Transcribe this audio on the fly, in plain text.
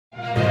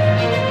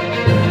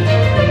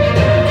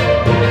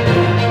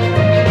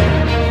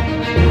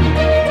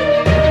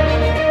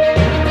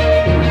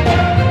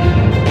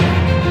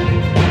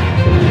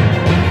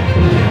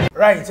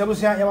Right,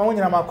 Sabusia,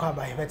 Yamawina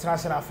Makaba,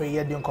 veteran after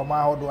year doing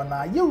command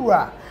na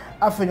Yura,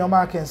 Afenyo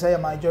Markin say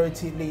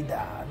majority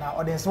leader. Now,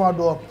 audience one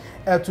door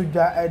to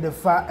the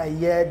far a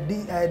year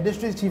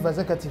district chief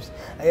executives,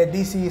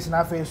 DCEs and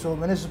Afenyo, so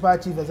municipal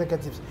chief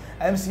executives,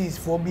 MCs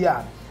for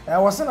BR. I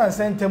was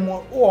sent them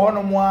or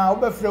no more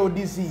overflow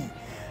DC.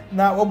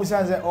 Now,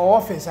 Obusan's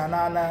office and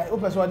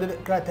open so the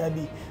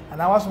cratabi,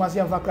 and I was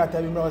myself for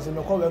cratabi was in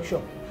the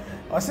workshop.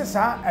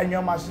 Osisa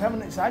anyoma sa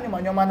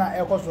anyoma na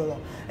ekosoro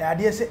e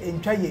ade se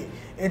entwaye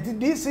enti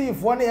DC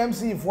fo na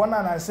MC fo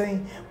na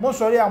san mo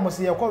sori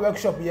amose ye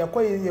workshop ye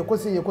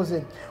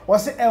kose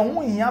wose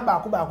ehun hia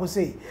baako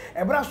sei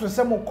e bra so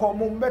se mo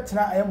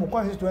betena mo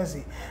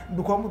constituency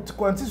because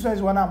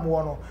constituency wana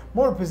mo no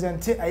mo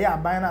represent aye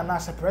aban na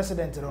as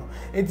president no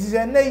it is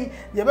enei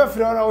ye be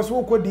free na wose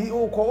uko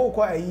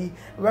ayi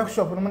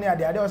workshop no ne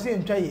ade wose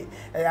entwaye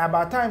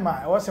about time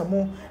a wose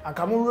mo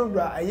akamu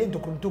rura aye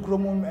dokumentokro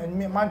mo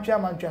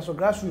mantwa so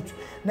grassroots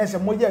na se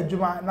mo ye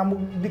adwuma na mo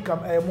dikam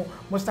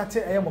mo start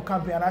mo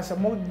campaign na se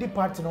mo di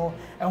party no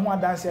ho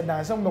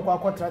dance mo be kwa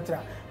kwatra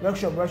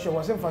workshop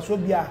was in for so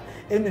bia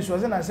eni so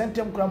na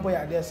sentem krampo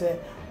ya de se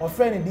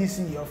ofre ni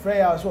DC ofre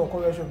ya so ko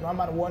workshop no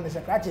man won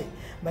se krache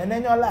but na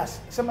your last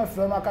se ma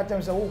frɛ ma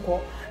katem se wo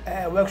ko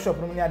workshop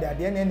no nya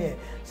de ne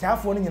se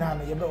afo no nyina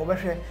no ye be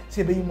obehwe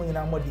se be yi mu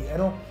nyina modi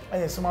eno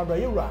aye sema do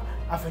yewura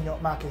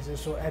Afenyo Markin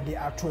so de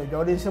ato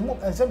adwa de se mu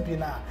ensempie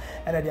na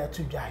ena de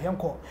ato dwa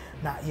yenko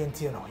na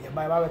yentie no ye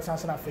ba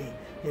wetan na fe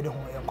ye de ho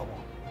yenkomo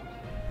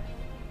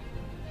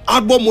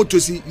Adom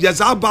motosi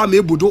yazaba me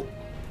budo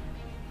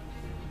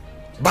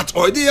but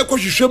oide ye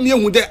kohwehwem ye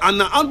hu de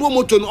ana Adom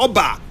moto no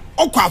oba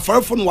okwa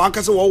afarefo no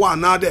wakase wo wa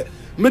na de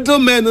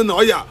middleman no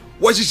oya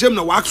wo hyehyem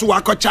na wakso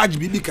wakọ charge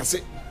bibi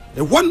kase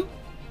e won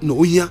no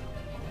ohia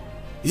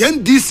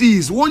yen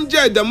DCs won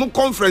je dem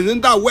conference in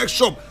that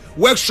workshop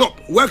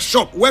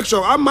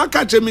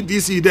amaka chemi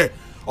DC there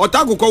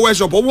otakoko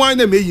workshop owo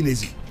na meyi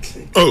nezi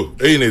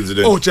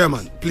oh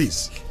chairman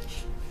please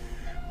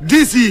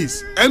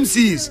DCs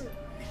MCs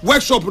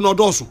workshop no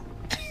doso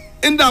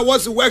in that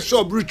was a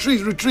workshop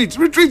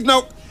retreat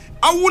now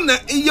I wanna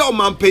your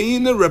man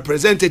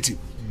representative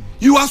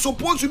you are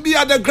supposed to be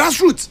at the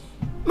grassroots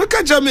make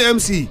a jam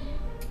MC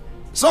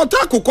so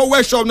takoko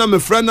workshop na me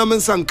friend na me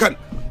sankan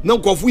na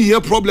Kofi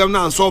here problem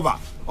na solver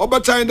over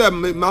time that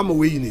mama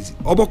we easy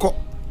oboko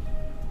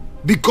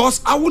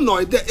because I will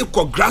know that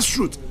equal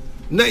grassroots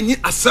na any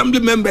assembly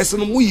members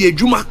no mu ye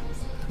adwuma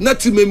na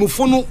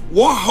timemufo no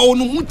wo hawo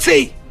no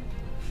mutei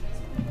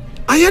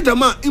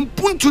ayedama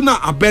impuntu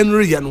na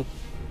abenre ye no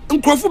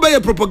nkrofo be ye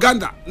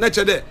propaganda na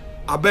chede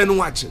abenu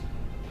wache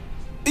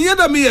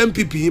iyedama ye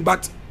MPP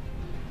but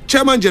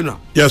chairman general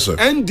yes sir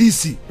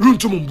NDC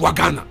runtum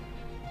Ghana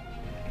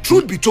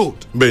truth be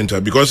told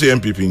benta because the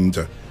MPP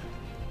inter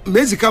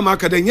Mexican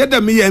market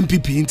iyedama ye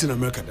MPP in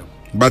America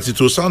but it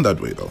will sound that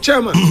way though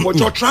chairman what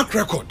your track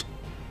record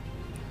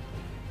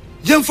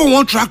yen for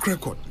one track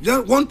record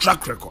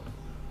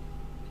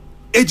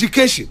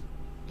education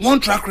one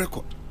track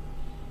record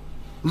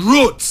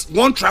roads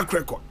one track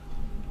record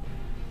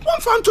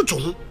one fan to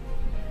two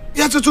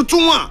ya to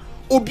a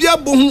obia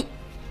bohu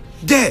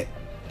there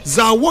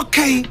za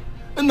wokai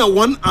na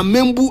one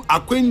amembu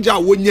akwenja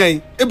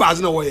wonyan e baaz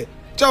na wo ye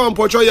chairman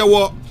pocho ye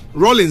wo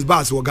Rollins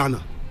bus wo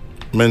Ghana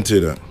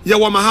maintain that ye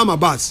wo Mahama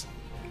bus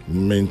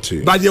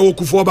maintain but ye wo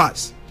Kufo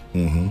bus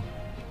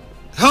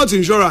health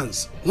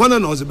insurance one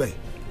and ozebe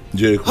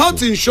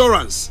health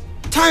insurance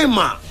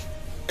timer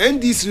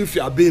NDC if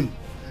you abim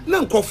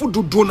na nkofo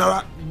dodo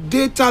nara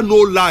data no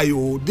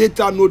lie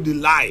data no the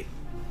lie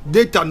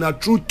data na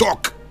true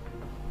talk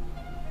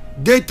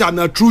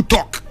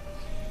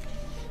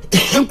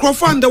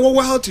nkofo and the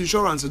health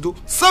insurance do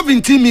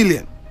 70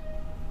 million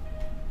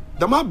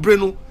the ma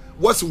breno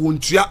was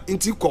wontua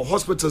inti ko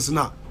hospitals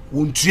na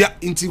wontua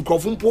inti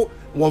nkofo mpo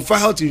won fa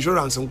health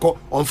insurance nko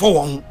on for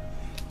won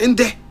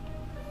inde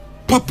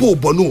papo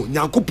bono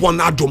nyankopon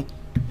na Adom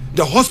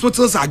the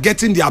hospitals are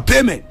getting their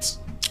payments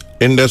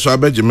in the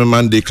Swabejime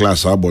Monday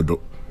class abodo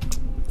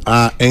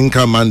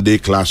Enka Monday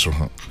class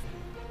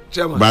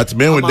chairman but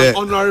me with the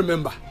honorary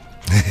member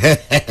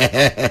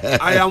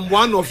I am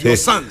one of your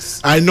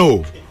sons I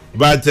know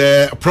but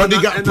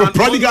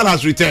prodigal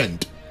has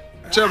returned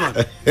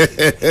chairman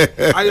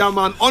I am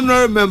an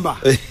honorary member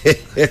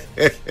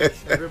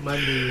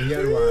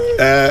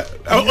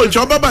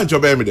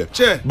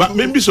but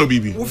maybe so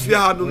bibi ufia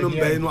hanu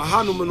number no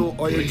hanu no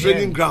or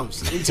training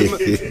grounds into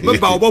me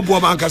ba obobo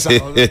mankasa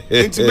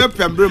into me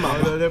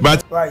pembrema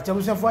but right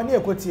for na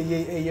ekoti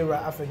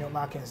yewura Afenyo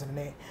Markin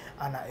ne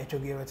ana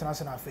etwoge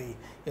wetenase na afei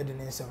ye de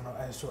nsem no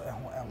enso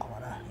eho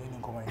enkomana yeni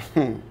nkomana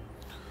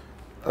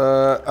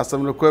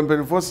asamlo ko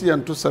empenfosi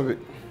yanto sabe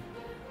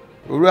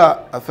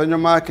owura Afenyo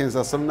Markin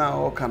asam na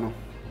o kano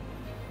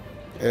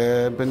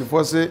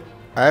empenfosi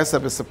ayesa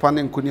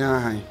besepane nkunia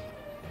han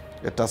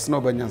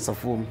etasno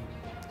banyansafom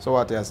so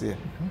what I say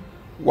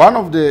one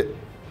of the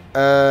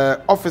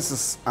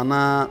offices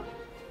ana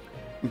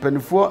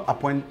mpenifo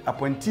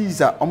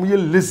appointees are omoye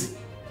lazy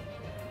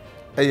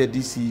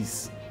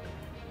DCEs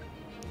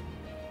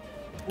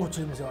what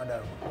you say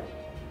wonder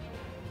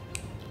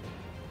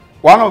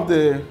one of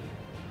the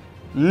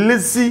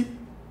lazy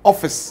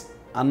office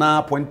and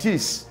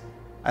appointees,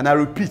 and I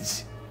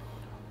repeat,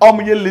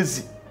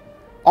 lazy,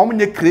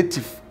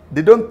 creative.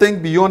 They don't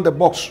think beyond the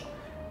box.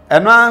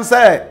 And I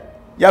say,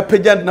 ya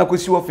pageant na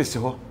kwesi office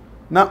ho.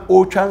 Na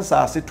o chance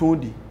ase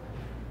tondi.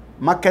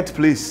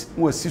 Marketplace,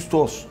 we see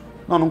stores.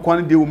 Na no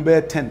kwani de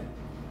umbe 10.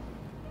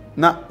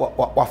 Na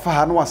wafa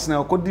ha no wasena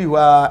okodi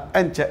wa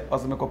enche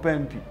wasemekopa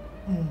MP.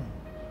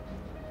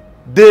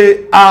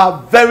 They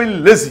are very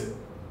lazy.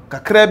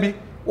 Kakrebi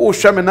o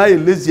hweme na ye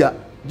lazy a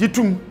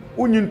gitum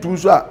unyintum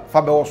so a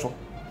fa be wo so.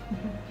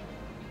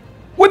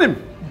 Wonim.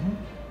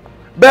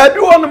 Baabi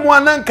won mo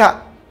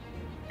ananka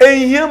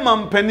ehia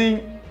mampanin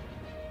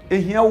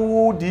ehia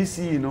wo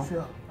DCE no.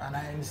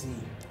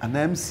 An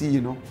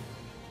MC no.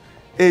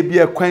 Ebi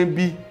ekwan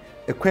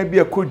bi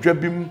akodwa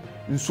bim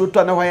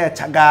nsuoto na hwa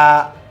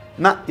chaga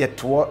na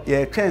yeto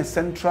ye twen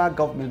central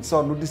government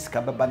so no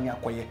disika beba ne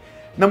akoye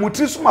na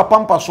mutiri so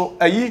mapampa so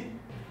ayi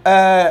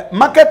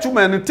market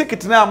woman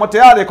ticket na amote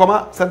ya de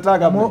koma central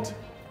government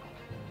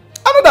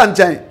anu dan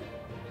chan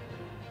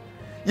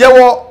ye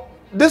wo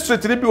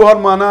district ni bi wo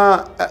ma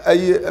na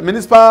ayi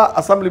municipal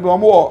assembly bi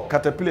wo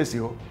caterpillar si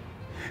ho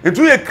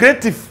etu ye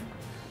creative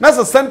na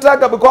central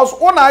government because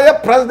una ye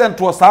president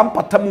was am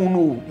patamu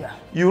no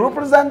you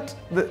represent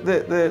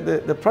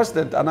the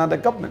president and the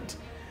government.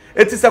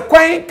 It is a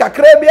quaint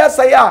kakrebia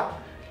saya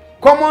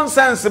common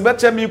sense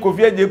better me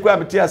Kofi Ejeku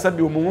ameti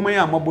asabi omuhoma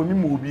ya mabomi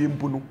mu obi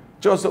empunu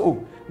chose o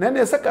na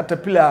na se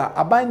caterpillar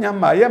abanya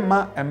ma ye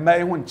ma emma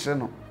ho nkire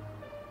no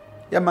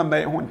ye ma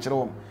ma ho nkire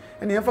wo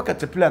ene ye fa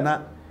caterpillar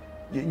na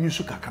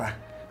nyusu kakra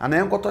ana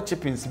ye nkoto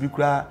chippings bi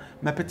kura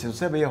mepete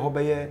so be ye ho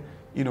be ye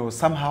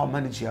somehow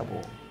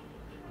manageable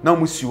na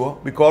musiwo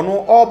because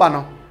no oba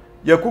no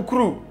ye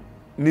kukuru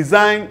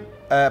design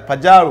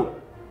Pajaro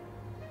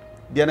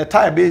the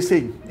entire base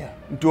saying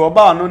to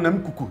oba no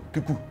nam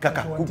kuku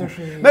kaka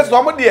kuku next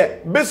one there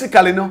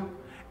basically no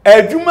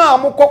adwuma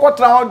am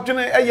kokotra ho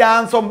dwene ya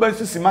anso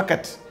mbasisi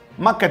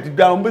market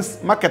down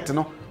market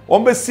no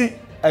on besi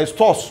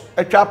stores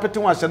atwa pete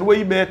ho ahye no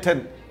we be 10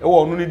 e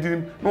wo no ni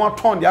dirim no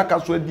aton de aka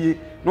so adie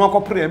no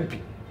akopre MP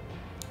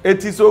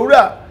eti so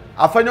wura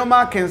Afenyo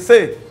Markin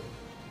say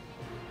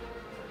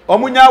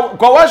omunya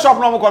ko workshop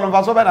no mo kono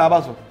faso be na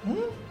abaso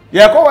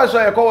ye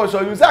ko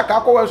so you say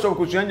aka ko workshop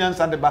ko suanya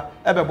nsa de ba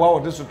ebe bo wo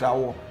de so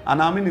tawo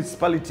ana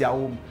municipality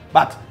awo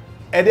but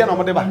e de no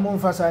mo de ba mo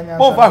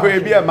fa hwe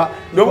bi e ma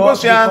do ko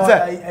suanya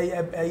nsa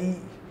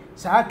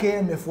sa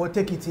ke me fo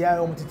take it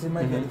ya o mutiti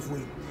ma bi fo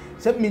yi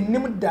se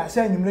minnim da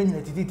sa nyimre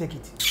nyina titi take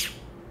it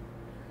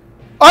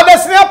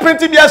honestly print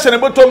bi a hye ne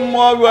botom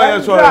mo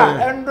so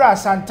endra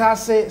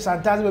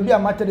santase be bi a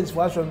materials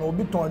for so no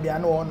obi ton bia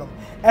na wono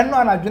eno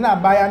anadwena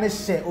abaya ne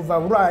hye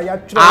overall ya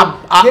twa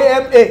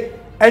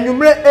KMA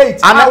enyumre 8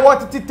 I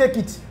want to take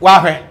it wa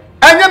hwe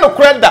enye no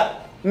krenda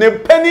ne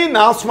penny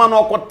na asoma no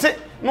okote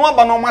no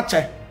aba no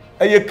mache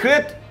e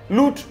create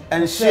loot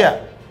and share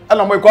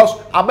and because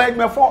abeg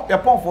me for your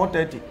pon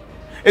 430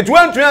 it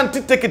went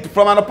to take it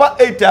from an upper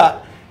 8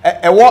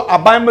 e wo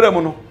aban mre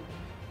mu no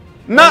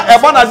na e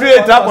bo na do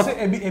 8 akot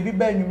ebi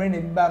ba enyumre na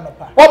ebi ba no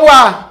pa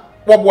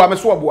woboa me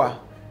so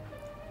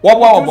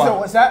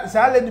woboa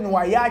sa lady no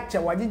wa ya che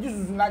wa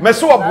jesu na me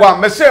so woboa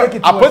me se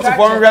apoti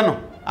for nhwe no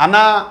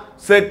ana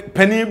se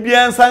penny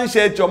bia nsan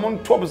hye echi omo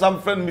nto obsam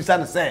friend mi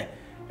sa say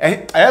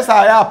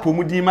ayesa ya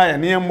apomudi ma ye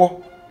ne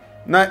mbo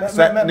na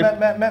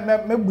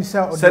me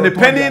busa se the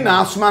penny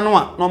na asoma no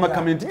a no make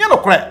comment nye no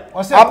kore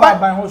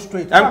aban ho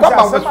straight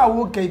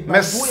enkwaba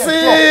me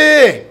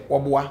se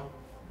woboa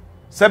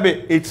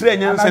sebe etire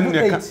nyansa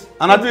ne ka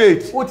anado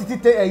 8 otiti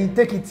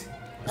take it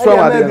so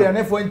wa dey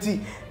na fonti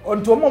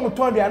onto mo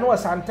muton dia no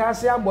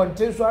santase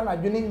abonte so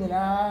anadwene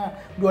nyina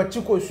de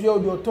ochikosuo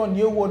de oton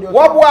de ewo de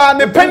woboa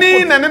ne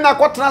penny na ne na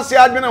kotena se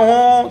adwene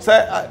ho se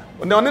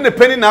ne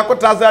penny na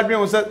kotena se adwene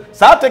ho se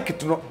sa take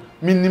it no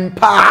minim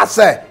pa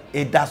se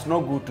it does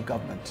not go to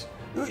government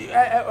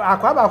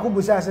akwaba ko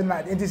busa se na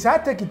it is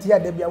take it ya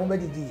de bia mo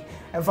bedidi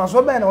emfa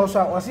so be na wo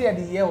so se ye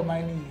de ye o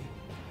man ni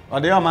o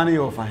de o man ni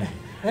o fine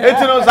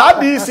etino za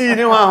DC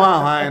ni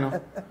hwa no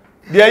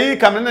they are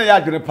coming na ya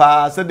adwene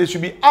pa say they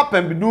should be up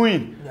and be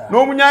doing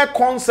no munya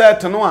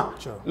concert no a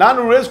na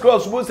no race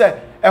cross bo say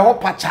e ho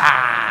pacha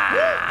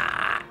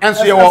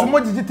enso ye wo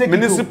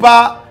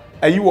municipal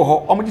ayi wo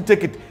ho omo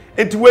take it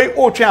enti we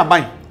o twen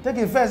aban take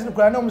it first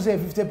no no say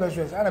 50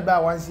 pesos and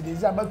about 1 cedi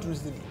is about 2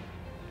 cedi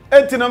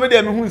enti no me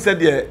de me hu say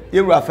de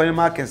ye wura Afenyo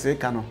Markin say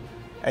ka no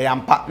e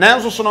yampa na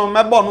enso so no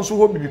me bo no so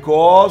ho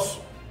because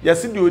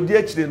yes de odi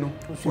akire no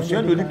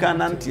osuan de odi kan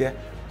nante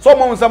so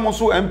mo nsa mo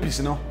so MPs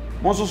no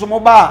mo so mo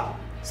ba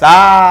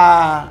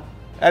sa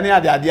any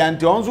ade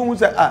anti onzo hu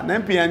say na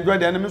MP enjoy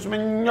de na me so me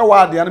nya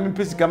wa ade na me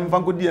pesika me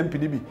fanko di MP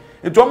bi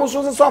eto mo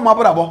so so mo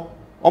abrabo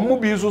omo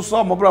bi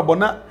so mo abrabo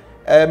na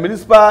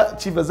municipal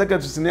chief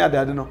executive senior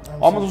ade no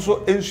omo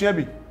so ensua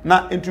bi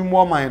na entumu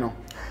o man no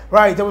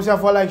right I was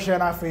for like share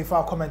na free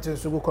for comment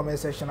so go comment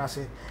section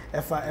ase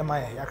efa ema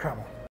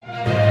yakramo